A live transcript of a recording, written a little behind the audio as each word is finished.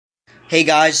Hey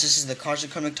guys, this is the Carson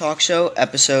Krupnick Talk Show,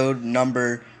 episode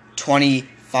number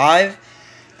 25,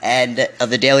 and of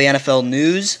the Daily NFL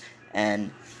News.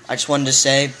 And I just wanted to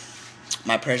say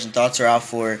my prayers and thoughts are out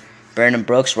for Brandon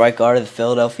Brooks, right guard of the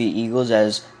Philadelphia Eagles,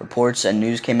 as reports and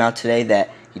news came out today that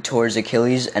he tore his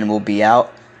Achilles and will be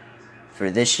out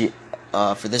for this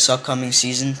upcoming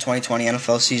season, 2020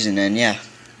 NFL season. And yeah.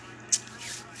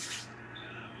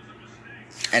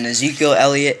 And Ezekiel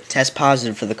Elliott tests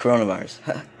positive for the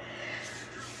coronavirus.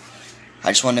 I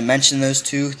just wanted to mention those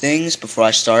two things before I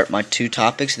start my two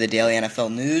topics of the daily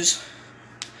NFL news.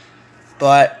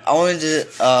 But I wanted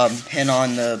to pin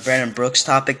on the Brandon Brooks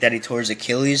topic that he tore his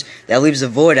Achilles. That leaves a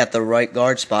void at the right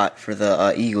guard spot for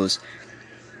the Eagles.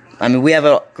 I mean, we have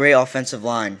a great offensive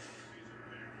line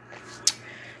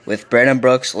with Brandon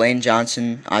Brooks, Lane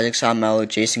Johnson, Isaac Salmelo,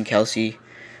 Jason Kelsey,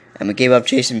 and we gave up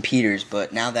Jason Peters.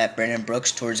 But now that Brandon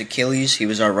Brooks tore his Achilles, he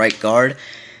was our right guard.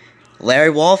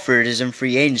 Larry Walford is in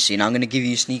free agency, and I'm going to give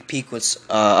you a sneak peek what's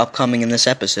upcoming in this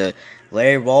episode.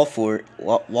 Larry Walford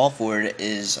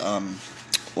is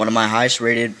one of my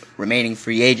highest-rated remaining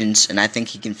free agents, and I think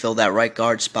he can fill that right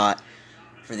guard spot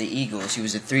for the Eagles. He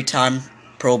was a three-time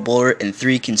Pro Bowler in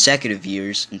 3 consecutive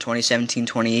years, in 2017,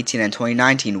 2018, and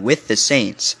 2019 with the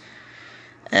Saints.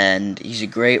 And he's a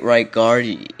great right guard.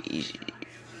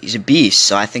 He's a beast,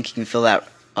 so I think he can fill that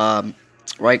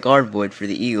right guard void for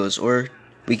the Eagles, or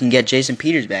we can get Jason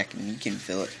Peters back, and he can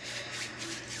fill it.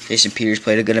 Jason Peters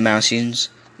played a good amount of seasons,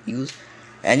 Eagles.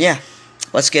 And yeah,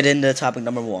 let's get into topic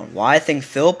number 1. Why I think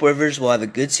Phillip Rivers will have a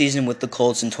good season with the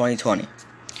Colts in 2020.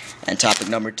 And topic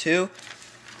number 2,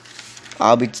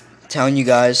 I'll be telling you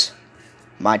guys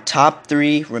my top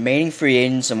 3 remaining free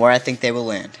agents and where I think they will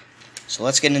land. So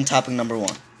let's get into topic number 1.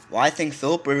 Why I think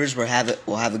Phillip Rivers will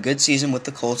have a good season with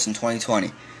the Colts in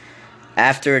 2020.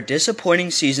 After a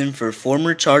disappointing season for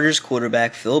former Chargers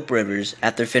quarterback Phillip Rivers,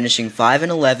 after finishing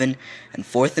 5-11 and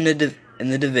 4th in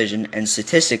the division, and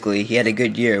statistically he had a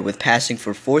good year with passing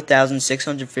for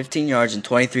 4,615 yards and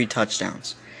 23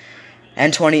 touchdowns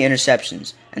and 20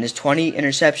 interceptions. And his 20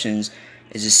 interceptions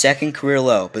is his second career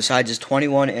low, besides his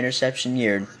 21 interception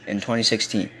year in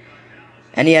 2016.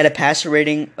 And he had a passer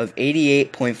rating of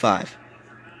 88.5.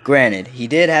 Granted, he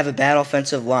did have a bad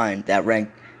offensive line that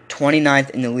ranked 29th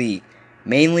in the league,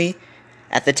 mainly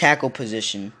at the tackle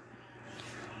position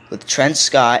with Trent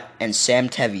Scott and Sam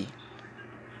Tevy,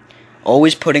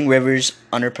 always putting Rivers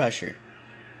under pressure.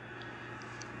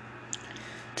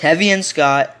 Tevy and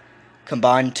Scott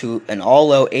combined to an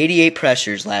all-low 88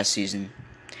 pressures last season,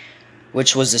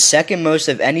 which was the second most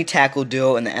of any tackle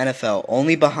duo in the NFL,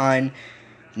 only behind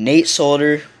Nate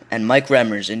Solder and Mike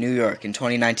Remmers in New York in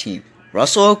 2019.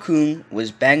 Russell Okung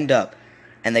was banged up,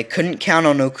 and they couldn't count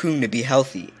on Okung to be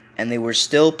healthy, and they were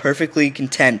still perfectly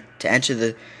content to enter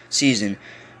the season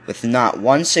with not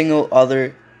one single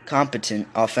other competent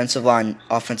offensive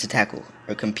tackle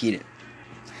or competed.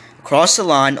 Across the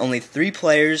line, only 3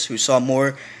 players who saw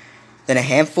more than a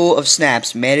handful of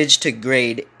snaps managed to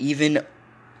grade even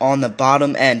on the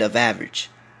bottom end of average.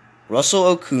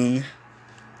 Russell Okung,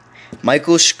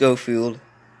 Michael Schofield,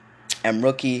 and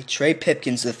rookie Trey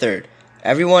Pipkins III.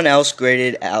 Everyone else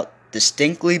graded out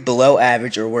distinctly below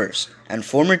average or worse, and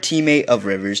former teammate of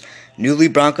Rivers, newly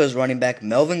Broncos running back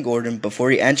Melvin Gordon,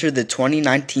 before he entered the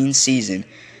 2019 season,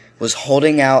 was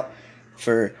holding out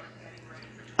for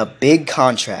a big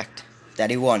contract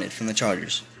that he wanted from the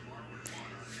Chargers.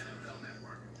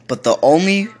 But the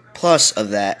only plus of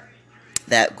that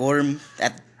Gordon,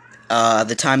 at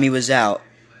the time he was out,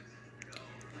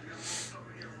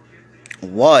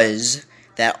 was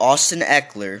that Austin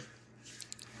Eckler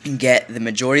can get the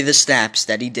majority of the snaps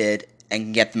that he did and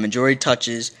can get the majority of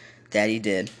touches that he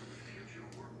did.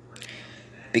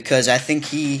 Because I think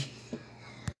he's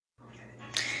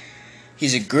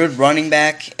a good running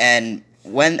back, and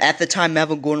when at the time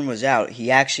Melvin Gordon was out,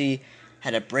 he actually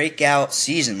had a breakout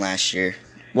season last year.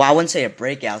 Well, I wouldn't say a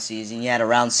breakout season. He had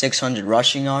around 600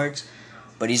 rushing yards,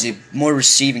 but he's a more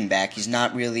receiving back. He's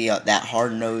not really that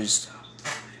hard-nosed.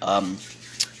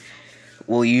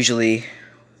 Will usually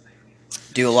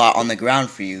do a lot on the ground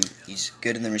for you. He's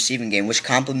good in the receiving game, which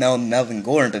complemented Melvin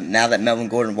Gordon, but now that Melvin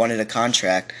Gordon wanted a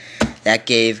contract, that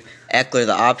gave Eckler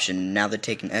the option. Now they're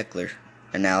taking Eckler,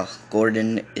 and now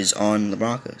Gordon is on the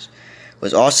Broncos.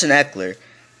 Was Austin Eckler.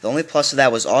 The only plus of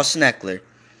that was Austin Eckler,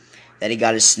 that he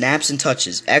got his snaps and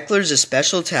touches. Eckler's a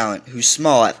special talent who's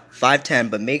small at 5'10",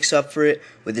 but makes up for it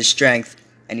with his strength,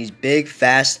 and he's big,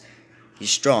 fast, he's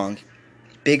strong.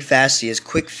 Big, fast, he has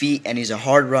quick feet, and he's a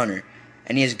hard runner,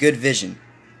 and he has good vision.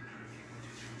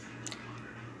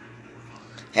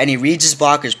 And he reads his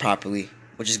blockers properly,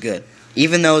 which is good,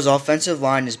 even though his offensive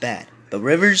line is bad. But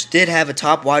Rivers did have a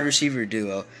top wide receiver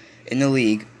duo in the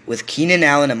league with Keenan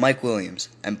Allen and Mike Williams,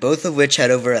 and both of which had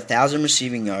over 1,000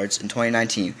 receiving yards in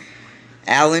 2019.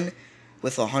 Allen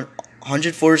with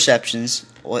 104 receptions.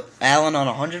 Allen on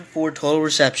 104 total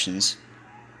receptions.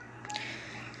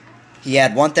 He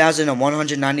had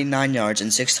 1,199 yards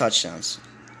and 6 touchdowns,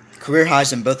 career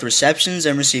highs in both receptions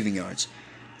and receiving yards.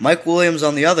 Mike Williams,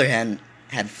 on the other hand,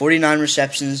 had 49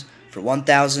 receptions for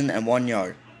 1,001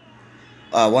 yards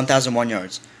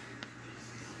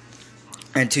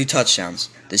and 2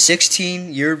 touchdowns. The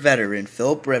 16-year veteran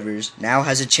Philip Rivers now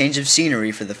has a change of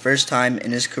scenery for the first time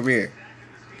in his career,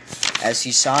 as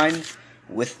he signed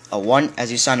a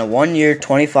 1-year,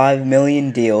 $25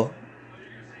 million deal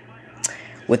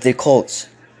with the Colts.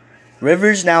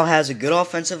 Rivers now has a good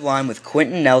offensive line with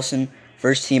Quentin Nelson,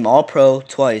 first-team All-Pro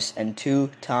twice and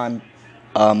 2-time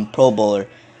Pro Bowler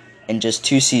in just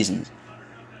 2 seasons.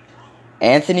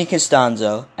 Anthony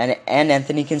Costanzo,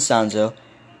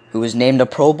 who was named a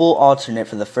Pro Bowl alternate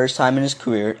for the first time in his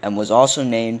career and was also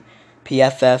named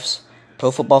PFF's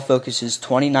Pro Football Focus's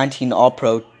 2019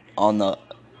 All-Pro on the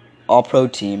All-Pro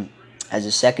team as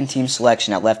a second-team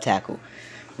selection at left tackle.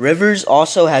 Rivers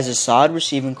also has a solid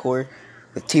receiving core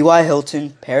with T.Y.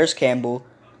 Hilton, Paris Campbell,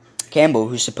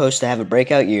 who's supposed to have a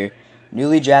breakout year,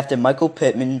 newly drafted Michael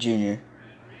Pittman Jr.,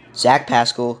 Zach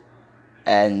Pascal,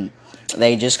 and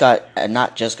they got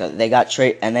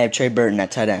Trey, and they have Trey Burton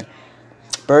at tight end.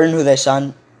 Burton, who they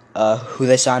signed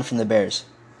from the Bears.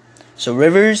 So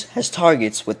Rivers has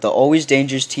targets with the always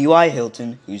dangerous T.Y.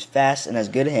 Hilton, who's fast and has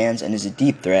good hands and is a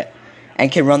deep threat,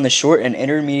 and can run the short and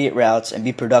intermediate routes and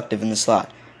be productive in the slot.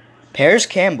 Paris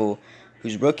Campbell,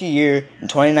 whose rookie year in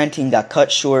 2019 got cut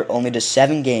short only to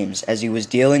 7 games as he was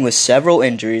dealing with several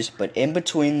injuries, but in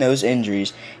between those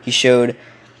injuries, he showed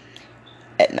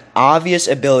an obvious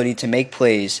ability to make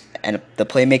plays and the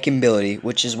playmaking ability,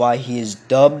 which is why he is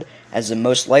dubbed as the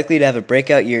most likely to have a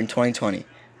breakout year in 2020.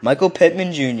 Michael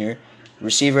Pittman Jr.,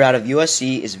 receiver out of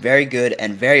USC, is very good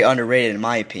and very underrated in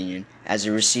my opinion as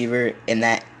a receiver in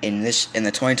the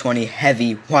 2020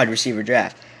 heavy wide receiver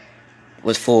draft.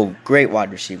 Was full of great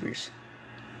wide receivers.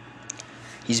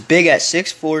 He's big at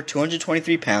 6'4",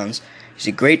 223 pounds. He's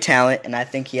a great talent, and I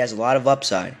think he has a lot of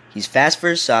upside. He's fast for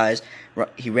his size.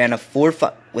 He ran running a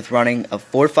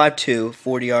 4.52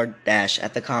 40-yard dash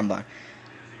at the combine,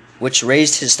 which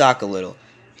raised his stock a little.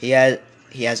 He has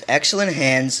excellent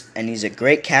hands, and he's a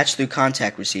great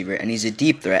catch-through-contact receiver, and he's a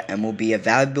deep threat and will be a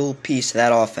valuable piece to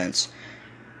that offense.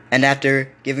 And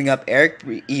after giving up Eric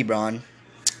Ebron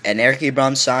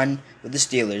signed with the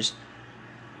Steelers,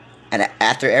 and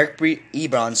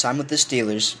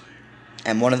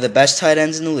one of the best tight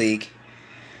ends in the league,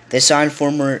 they signed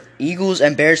former Eagles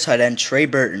and Bears tight end Trey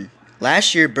Burton.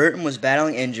 Last year, Burton was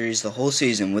battling injuries the whole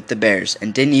season with the Bears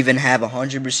and didn't even have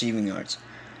 100 receiving yards.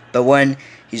 But when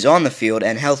he's on the field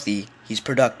and healthy, he's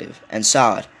productive and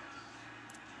solid,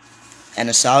 and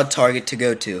a solid target to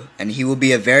go to, and he will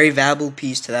be a very valuable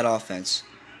piece to that offense.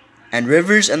 And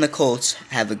Rivers and the Colts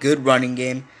have a good running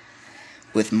game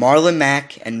with Marlon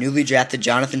Mack and newly drafted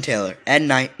Jonathan Taylor and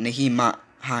Nyheim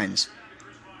Hines.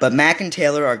 But Mack and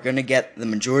Taylor are going to get the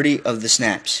majority of the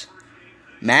snaps.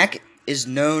 Mack is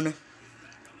known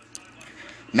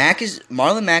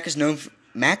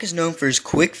for his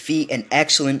quick feet and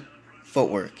excellent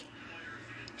footwork.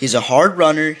 He's a hard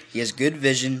runner, he has good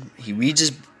vision, he reads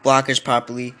his blockers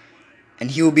properly,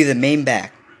 and he will be the main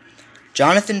back.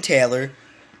 Jonathan Taylor,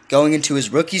 going into his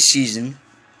rookie season,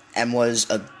 and was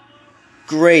a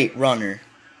great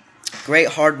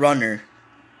hard runner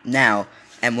now,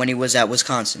 and when he was at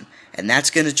Wisconsin. And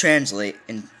that's going to translate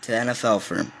into the NFL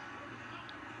for him.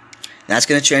 That's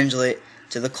going to translate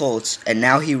to the Colts, and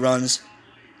how he runs.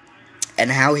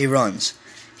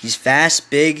 He's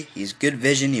fast, big, he has good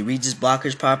vision, he reads his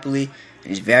blockers properly, and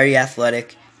he's very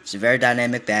athletic. He's a very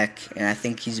dynamic back, and I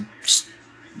think he's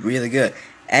really good.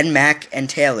 And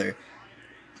Marlon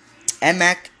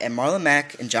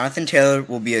Mack and Jonathan Taylor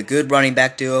will be a good running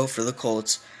back duo for the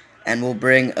Colts and will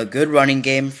bring a good running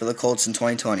game for the Colts in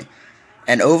 2020.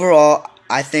 And overall,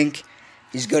 I think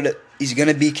he's going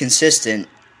to be consistent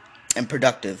and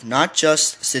productive, not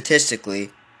just statistically.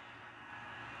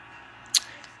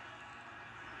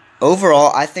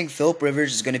 Overall, I think Philip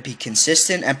Rivers is going to be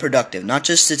consistent and productive, not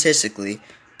just statistically,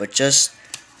 but just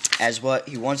as what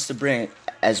he wants to bring,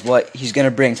 as what he's going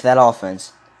to bring to that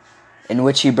offense, in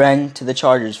which he brought to the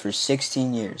Chargers for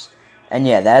 16 years. And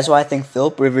yeah, that is why I think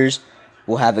Philip Rivers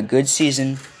will have a good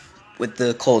season with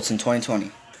the Colts in 2020.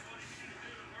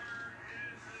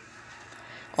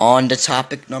 On to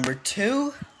topic number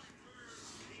 2.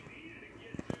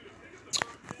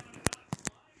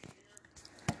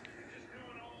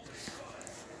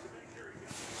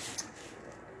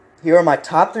 Here are my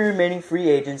top 3 remaining free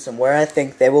agents and where I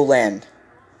think they will land.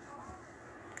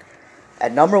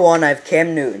 At number 1, I have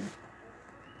Cam Newton.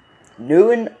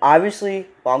 Newton, obviously,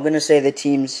 well, I'm going to say the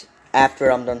teams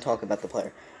after I'm done talking about the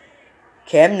player.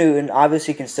 Cam Newton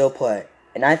obviously can still play,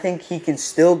 and I think he can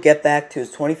still get back to his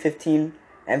 2015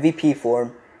 MVP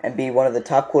form and be one of the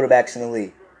top quarterbacks in the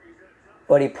league.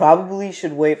 But he probably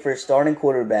should wait for a starting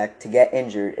quarterback to get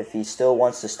injured if he still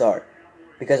wants to start,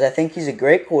 because I think he's a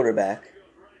great quarterback,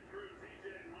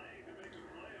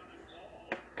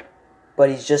 but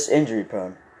he's just injury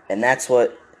prone, and that's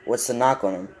what's the knock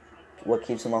on him, what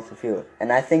keeps him off the field.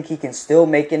 And I think he can still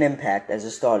make an impact as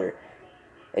a starter.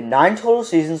 In 9 total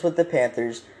seasons with the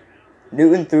Panthers,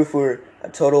 Newton threw for a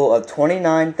total of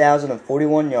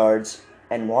 29,041 yards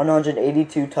and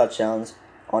 182 touchdowns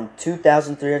on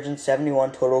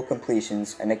 2,371 total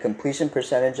completions and a completion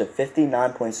percentage of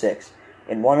 59.6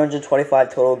 in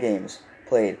 125 total games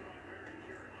played.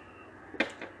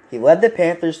 He led the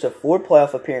Panthers to 4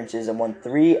 playoff appearances and won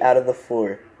 3 out of the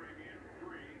 4,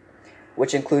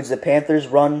 which includes the Panthers'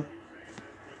 run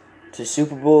to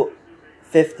Super Bowl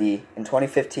 50 in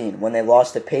 2015 when they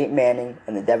lost to Peyton Manning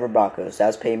and the Denver Broncos. That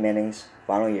was Peyton Manning's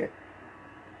final year.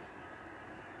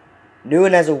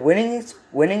 Newton has a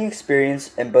winning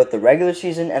experience in both the regular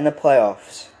season and the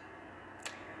playoffs.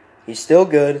 He's still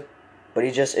good, but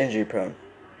he's just injury prone.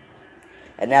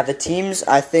 And now the teams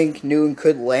I think Newton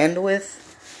could land with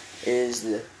is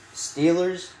the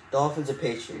Steelers, Dolphins, and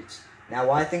Patriots. Now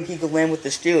why I think he could land with the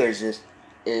Steelers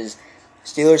is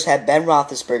Steelers had Ben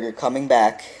Roethlisberger coming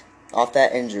back off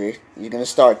that injury. He's going to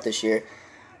start this year.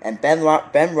 And Ben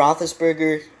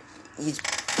Roethlisberger, he's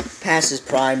past his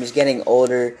prime. He's getting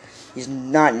older. He's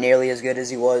not nearly as good as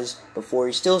he was before.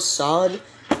 He's still solid,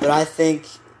 but I think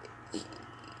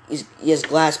he has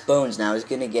glass bones now. He's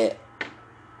going to get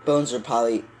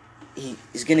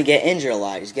he's going to get injured a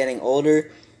lot. He's getting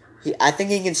older. I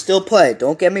think he can still play.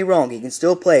 Don't get me wrong. He can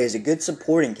still play. He's a good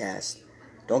supporting cast.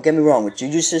 Don't get me wrong. With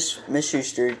Juju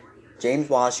Smith-Schuster, James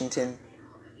Washington,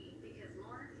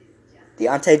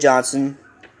 Deontay Johnson,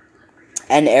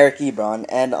 and Eric Ebron,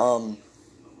 and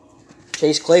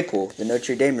Chase Claypool, the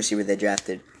Notre Dame receiver they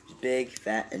drafted. He's big,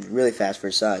 fat, and really fast for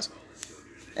his size.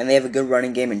 And they have a good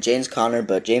running game in James Conner,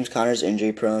 but James Conner's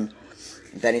injury prone.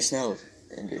 Benny Snell's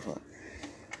injury prone.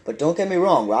 But don't get me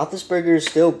wrong, Roethlisberger is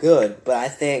still good, but I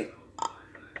think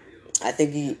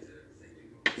he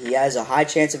has a high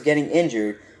chance of getting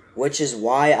injured, which is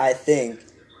why I think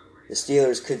the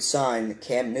Steelers could sign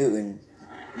Cam Newton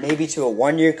maybe to a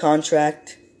 1-year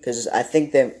contract, because I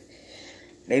think that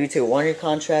maybe to a 1-year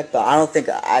contract, but I don't think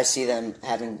I see them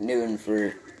having Newton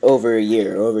for over a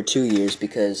year or over 2 years,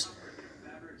 because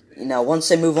once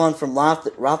they move on from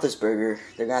Roethlisberger,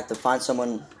 they're going to have to find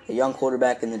a young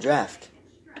quarterback in the draft.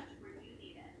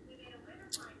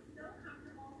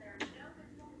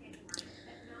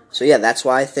 So yeah, that's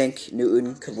why I think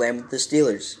Newton could land with the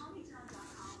Steelers.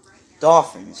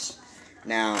 Dolphins.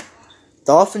 Now,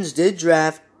 Dolphins did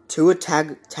draft Tua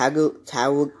Tagovailoa.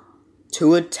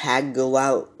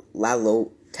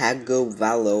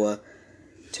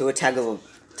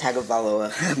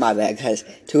 My bad, guys.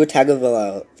 Tua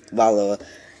Tagovailoa.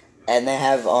 And they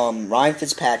have Ryan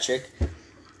Fitzpatrick.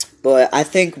 But I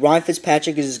think Ryan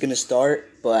Fitzpatrick is going to start,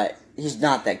 but he's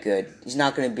not that good. He's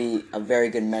not going to be a very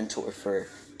good mentor for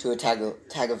Tua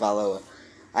Tagovailoa.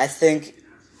 I think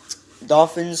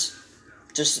Dolphins,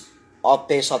 just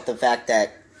based off the fact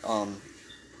that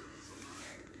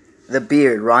the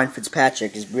beard, Ryan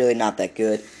Fitzpatrick, is really not that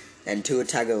good. And Tua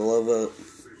Tagovailoa,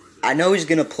 I know he's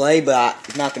going to play, but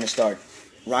he's not going to start.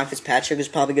 Ryan Fitzpatrick is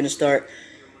probably going to start.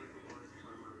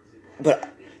 But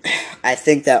I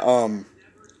think that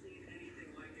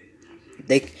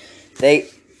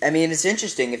it's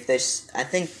interesting if I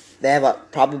think they have a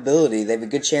probability, they have a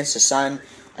good chance to sign.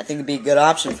 I think it'd be a good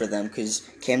option for them because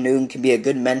Cam Newton can be a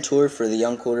good mentor for the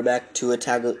young quarterback Tua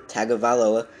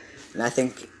Tagovailoa, and I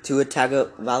think Tua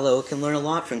Tagovailoa can learn a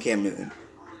lot from Cam Newton,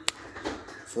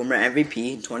 former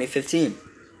MVP in 2015.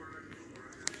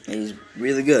 And he's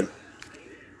really good.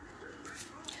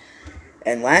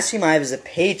 And last team I have is the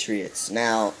Patriots.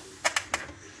 Now,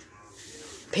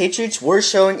 Patriots were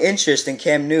showing interest in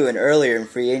Cam Newton earlier in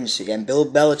free agency, and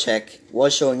Bill Belichick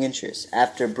was showing interest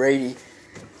after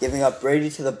giving up Brady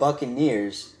to the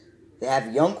Buccaneers. They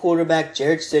have young quarterback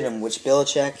Jarrett Stidham, which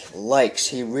Belichick likes.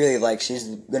 He really likes. He's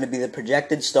going to be the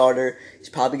projected starter. He's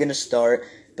probably going to start.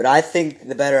 But I think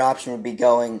the better option would be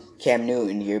going Cam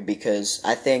Newton here because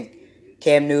I think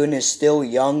Cam Newton is still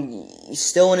young. He's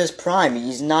still in his prime.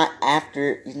 He's not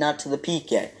to the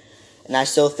peak yet. And I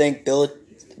still think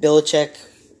Belichick,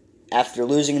 after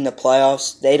losing in the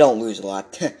playoffs, they don't lose a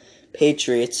lot.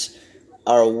 Patriots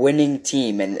are a winning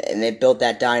team, and they built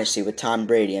that dynasty with Tom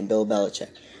Brady and Bill Belichick.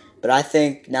 But I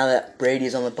think now that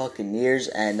Brady's on the Buccaneers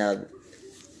and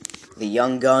the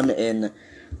young guy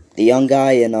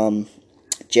in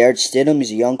Jared Stidham,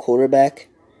 he's a young quarterback.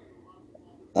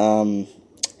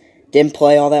 Didn't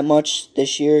play all that much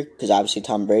this year because obviously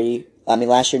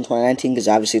last year in 2019 because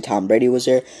obviously Tom Brady was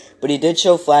there. But he did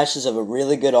show flashes of a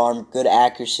really good arm, good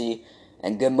accuracy,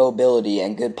 and good mobility,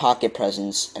 and good pocket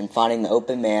presence, and finding the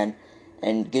open man,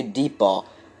 and good deep ball,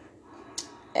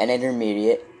 and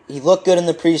intermediate. He looked good in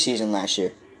the preseason last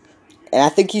year. And I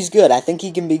think he's good. I think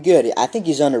he can be good. I think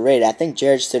he's underrated. I think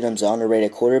Jared Stidham's an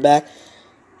underrated quarterback.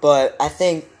 But I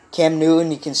think Cam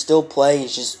Newton, he can still play.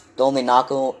 He's just, the only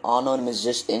knock on him is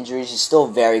just injuries. He's still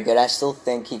very good. I still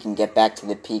think he can get back to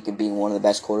the peak of being one of the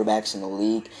best quarterbacks in the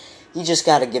league. He just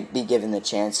got to be given the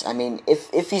chance. I mean,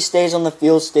 if he stays on the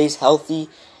field, stays healthy,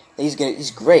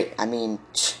 he's great. I mean,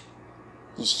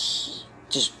 he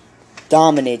just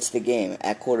dominates the game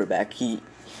at quarterback. He's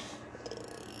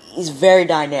very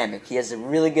dynamic. He has a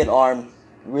really good arm,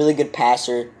 really good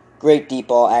passer, great deep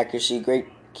ball accuracy,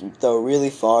 can throw really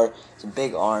far. It's a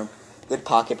big arm, good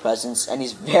pocket presence, and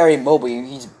he's very mobile.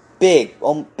 He's big,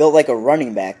 built like a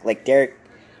running back, like Derrick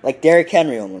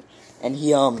Henry almost. And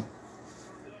he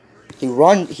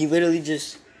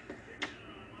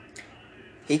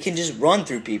can just run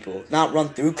through people. Not run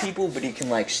through people, but he can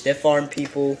like stiff arm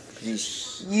people.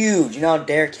 He's huge. You know how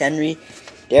Derrick Henry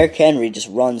just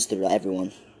runs through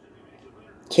everyone.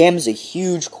 Cam's a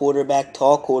huge quarterback,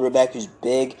 tall quarterback who's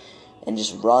big and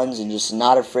just runs and just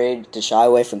not afraid to shy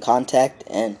away from contact.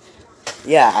 And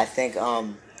yeah, I think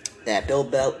that Bill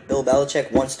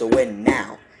Belichick wants to win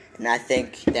now, and I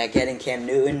think that getting Cam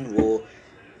Newton will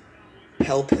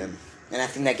help him, and I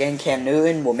think that getting Cam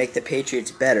Newton will make the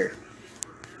Patriots better.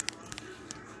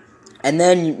 And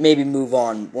then you maybe move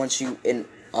on once you in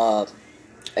a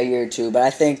year or two. But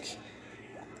I think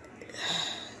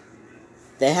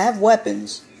they have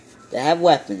weapons.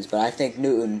 But I think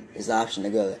Newton is the option to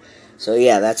go there. So,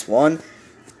 yeah, that's one.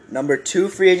 Number 2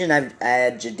 free agent, I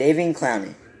had Jadeveon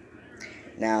Clowney.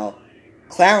 Now,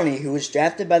 Clowney, who was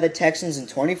drafted by the Texans in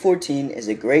 2014, is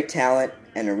a great talent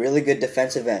and a really good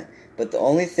defensive end. But the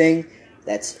only thing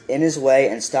that's in his way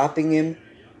and stopping him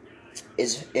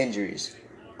is injuries.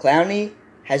 Clowney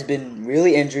has been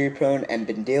really injury-prone and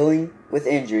been dealing with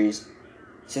injuries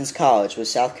since college with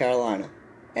South Carolina,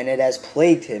 and it has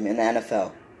plagued him in the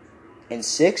NFL. In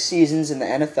 6 seasons in the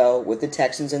NFL with the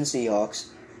Texans and Seahawks,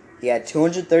 he had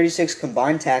 236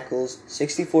 combined tackles,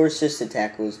 64 assisted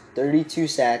tackles, 32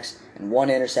 sacks, and 1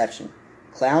 interception.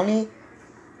 Clowney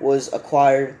was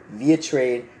acquired via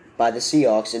trade by the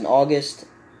Seahawks in August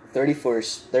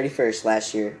 31st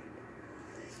last year.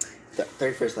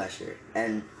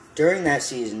 And during that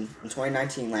season, in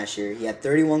 2019 last year, he had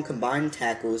 31 combined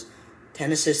tackles,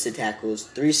 10 assisted tackles,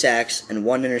 3 sacks, and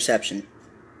 1 interception.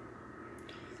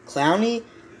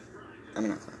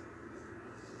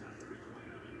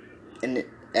 And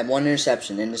 1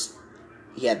 interception.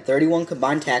 He had 31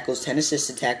 combined tackles, 10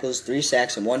 assisted tackles, 3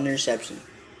 sacks, and 1 interception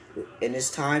in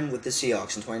his time with the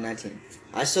Seahawks in 2019.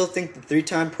 I still think the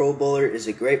 3-time Pro Bowler is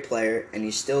a great player, and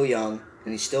he's still young,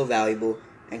 and he's still valuable,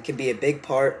 and can be a big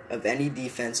part of any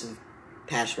defensive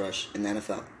pass rush in the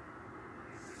NFL.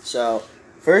 So,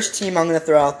 first team I'm going to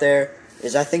throw out there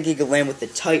is I think he could land with the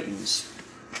Titans.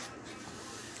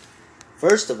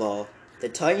 First of all, the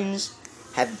Titans,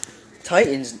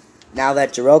 now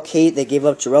that they gave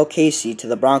up Jarrell Casey to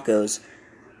the Broncos,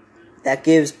 that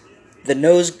gives the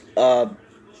nose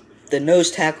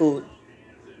tackle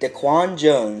Daquan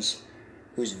Jones,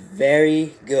 who's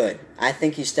very good. I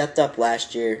think he stepped up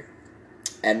last year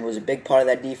and was a big part of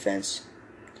that defense.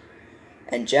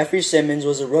 And Jeffrey Simmons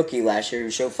was a rookie last year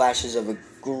who showed flashes of a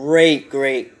great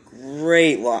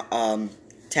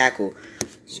tackle.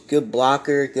 He's a good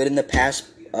blocker, good in the pass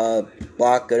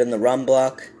block, good in the run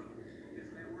block.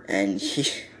 And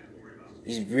he's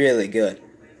really good.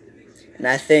 And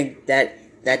I think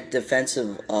that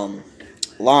defensive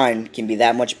line can be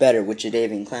that much better with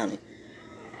Jadeveon Clowney.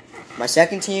 My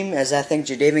second team is I think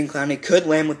Jadeveon Clowney could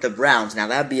land with the Browns. Now,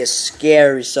 that would be a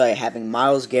scary sight, having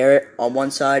Myles Garrett on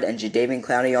one side and Jadeveon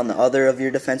Clowney on the other of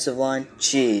your defensive line.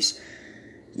 Jeez.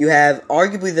 You have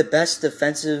arguably the best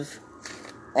defensive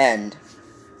end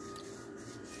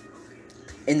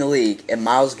in the league in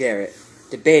Myles Garrett,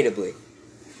 debatably.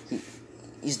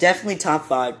 He's definitely top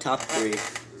 5, top 3.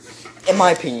 In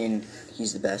my opinion,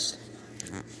 he's the best.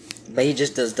 But he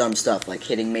just does dumb stuff, like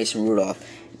hitting Mason Rudolph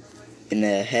in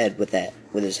the head with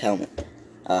his helmet,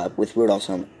 with Rudolph's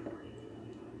helmet.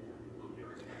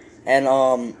 And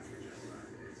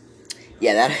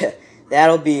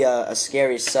That'll be a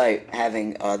scary sight,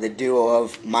 having the duo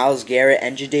of Myles Garrett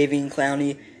and Jadeveon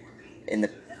Clowney in the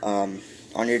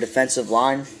on your defensive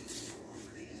line.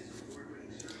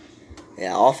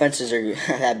 Yeah, offenses are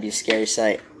that'd be a scary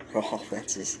sight for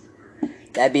offenses.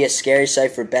 That'd be a scary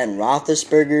sight for Ben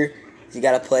Roethlisberger. You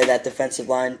got to play that defensive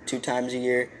line 2 times a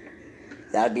year.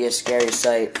 That'd be a scary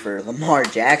sight for Lamar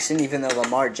Jackson, even though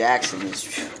Lamar Jackson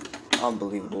is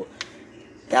unbelievable.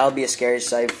 That would be a scary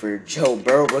sight for Joe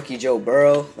Burrow, rookie Joe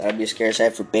Burrow. That would be a scary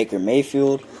sight for Baker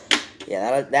Mayfield.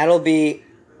 Yeah, that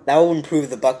will improve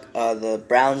the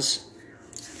Browns,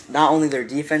 not only their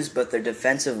defense but their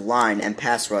defensive line and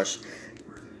pass rush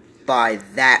by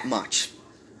that much.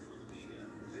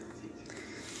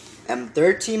 And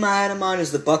third team I had them on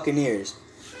is the Buccaneers.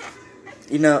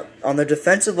 You know, on their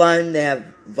defensive line, they have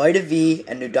Vita V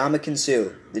and Ndamukong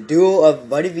Suh. The duo of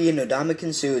Vita V and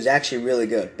Ndamukong Suh is actually really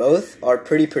good. Both are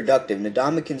pretty productive.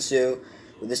 Ndamukong Suh,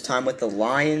 with his time with the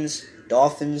Lions,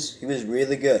 Dolphins, he was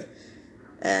really good.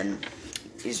 And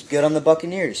he's good on the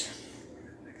Buccaneers.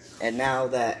 And now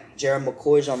that Jared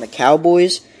McCoy's on the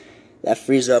Cowboys, that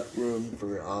frees up room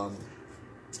for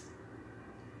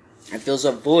and fills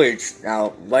up voids.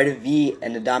 Now, Vita V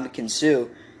and Ndamukong Suh,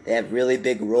 they have really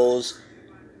big roles.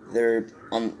 They're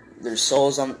the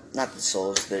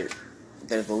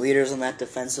leaders on that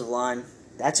defensive line.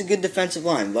 That's a good defensive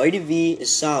line. Vita V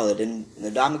is solid, and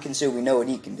Ndamukong Suh, we know what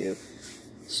he can do.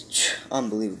 It's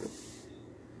unbelievable.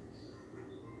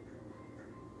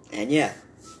 And yeah,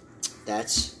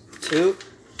 that's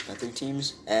my 3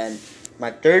 teams. And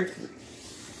my third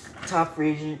top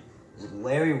free agent is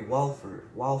Larry Walford.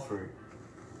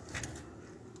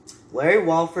 Larry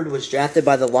Walford was drafted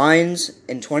by the Lions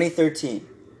in 2013,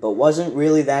 but wasn't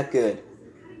really that good.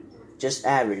 Just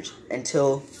average,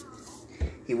 until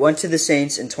he went to the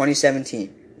Saints in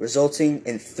 2017, resulting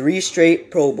in 3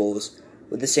 straight Pro Bowls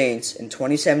with the Saints in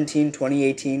 2017,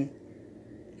 2018,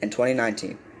 and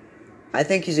 2019. I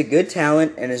think he's a good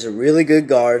talent and is a really good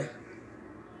guard.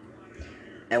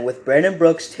 And with Brandon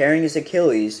Brooks tearing his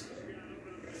Achilles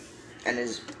and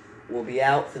will be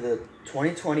out for the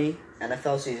 2020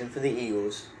 NFL season for the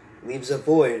Eagles, leaves a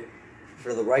void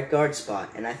for the right guard spot,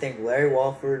 and I think Larry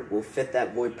Walford will fit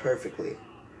that void perfectly.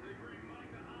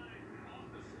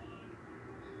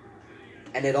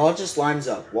 And it all just lines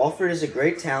up. Walford is a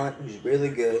great talent who's really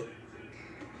good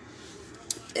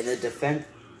in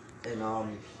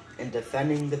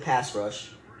defending the pass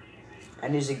rush,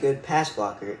 and he's a good pass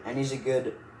blocker, and he's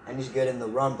good in the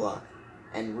run block,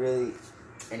 and he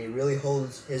really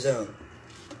holds his own.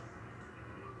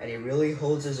 And he really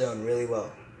holds his own really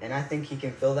well. And I think he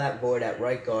can fill that void at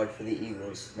right guard for the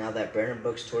Eagles now that Brandon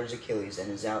Brooks tore his Achilles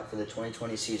and is out for the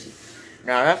 2020 season.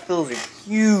 Now that fills a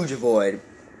huge void.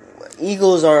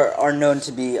 Eagles are known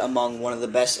to be among one of the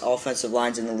best offensive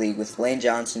lines in the league with Lane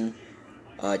Johnson,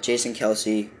 Jason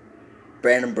Kelsey,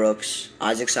 Brandon Brooks,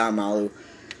 Isaac Salamalu.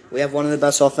 We have one of the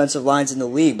best offensive lines in the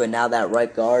league, but now that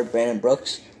right guard, Brandon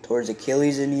Brooks, tore his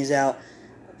Achilles and he's out.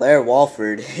 Larry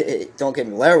Walford, don't get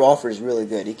me, Larry Walford is really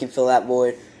good. He can fill that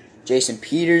void. Jason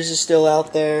Peters is still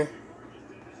out there.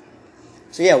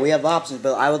 So yeah, we have options,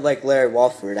 but I would like Larry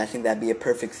Walford. I think that'd be a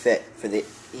perfect fit for the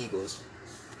Eagles.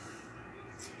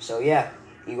 So yeah,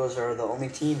 Eagles are the only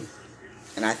team.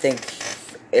 And I think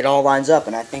it all lines up,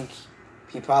 and I think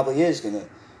he probably is going to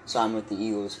sign with the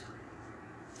Eagles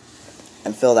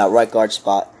and fill that right guard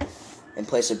spot in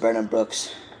place of Brandon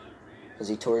Brooks because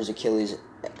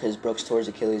Brooks tore his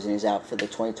Achilles and he's out for the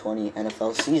 2020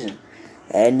 NFL season.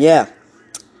 And yeah,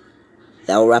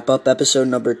 that will wrap up episode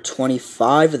number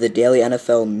 25 of the Daily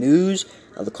NFL News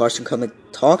of the Carson Krupnick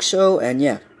Talk Show. And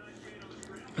yeah,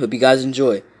 hope you guys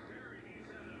enjoy.